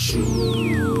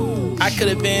I could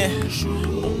have been,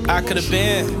 hey, I could have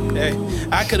been, hey,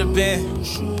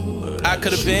 I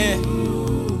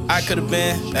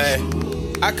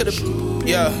could have,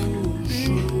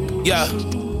 yeah.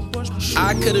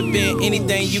 I could have been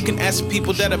anything. You can ask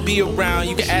people that'll be around.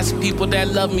 You can ask people that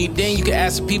love me then. You can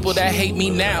ask people that hate me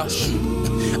now.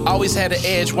 Always had an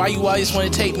edge. Why you always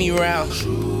want to take me around?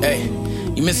 Hey,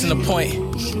 you missing the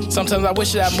point. Sometimes I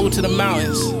wish that I moved to the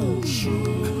mountains.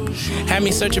 Had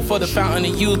me searching for the fountain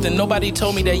of youth, and nobody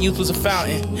told me that youth was a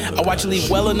fountain. I watch you leave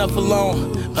well enough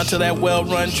alone until that well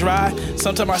run dry.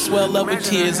 Sometimes I swell up with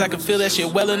tears. I can feel that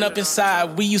shit welling up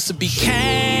inside. We used to be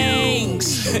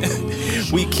kings.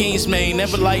 We kings, man.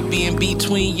 Never like being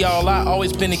between y'all. I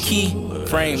always been a key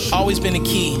frame. Always been a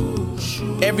key.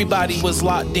 Everybody was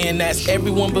locked in. That's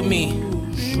everyone but me.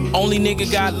 Only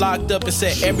nigga got locked up and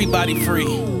set everybody free.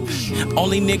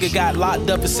 Only nigga got locked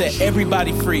up and set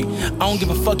everybody free. I don't give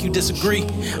a fuck you disagree.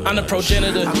 I'm the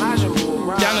progenitor.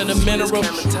 Down in the mineral.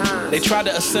 They try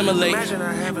to assimilate.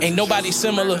 Ain't nobody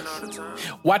similar.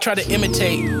 Why try to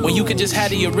imitate when you could just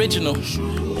have the original?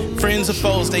 Friends or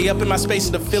foes, they up in my space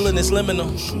and the feeling is liminal.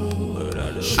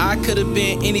 I could have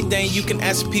been anything. You can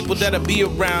ask people that'll be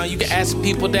around. You can ask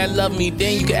people that love me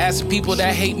then. You can ask people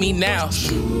that hate me now.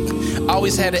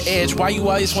 Always had an edge. Why you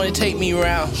always want to take me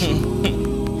around?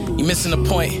 You missing the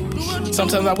point.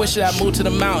 Sometimes I wish that I moved to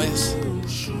the mountains.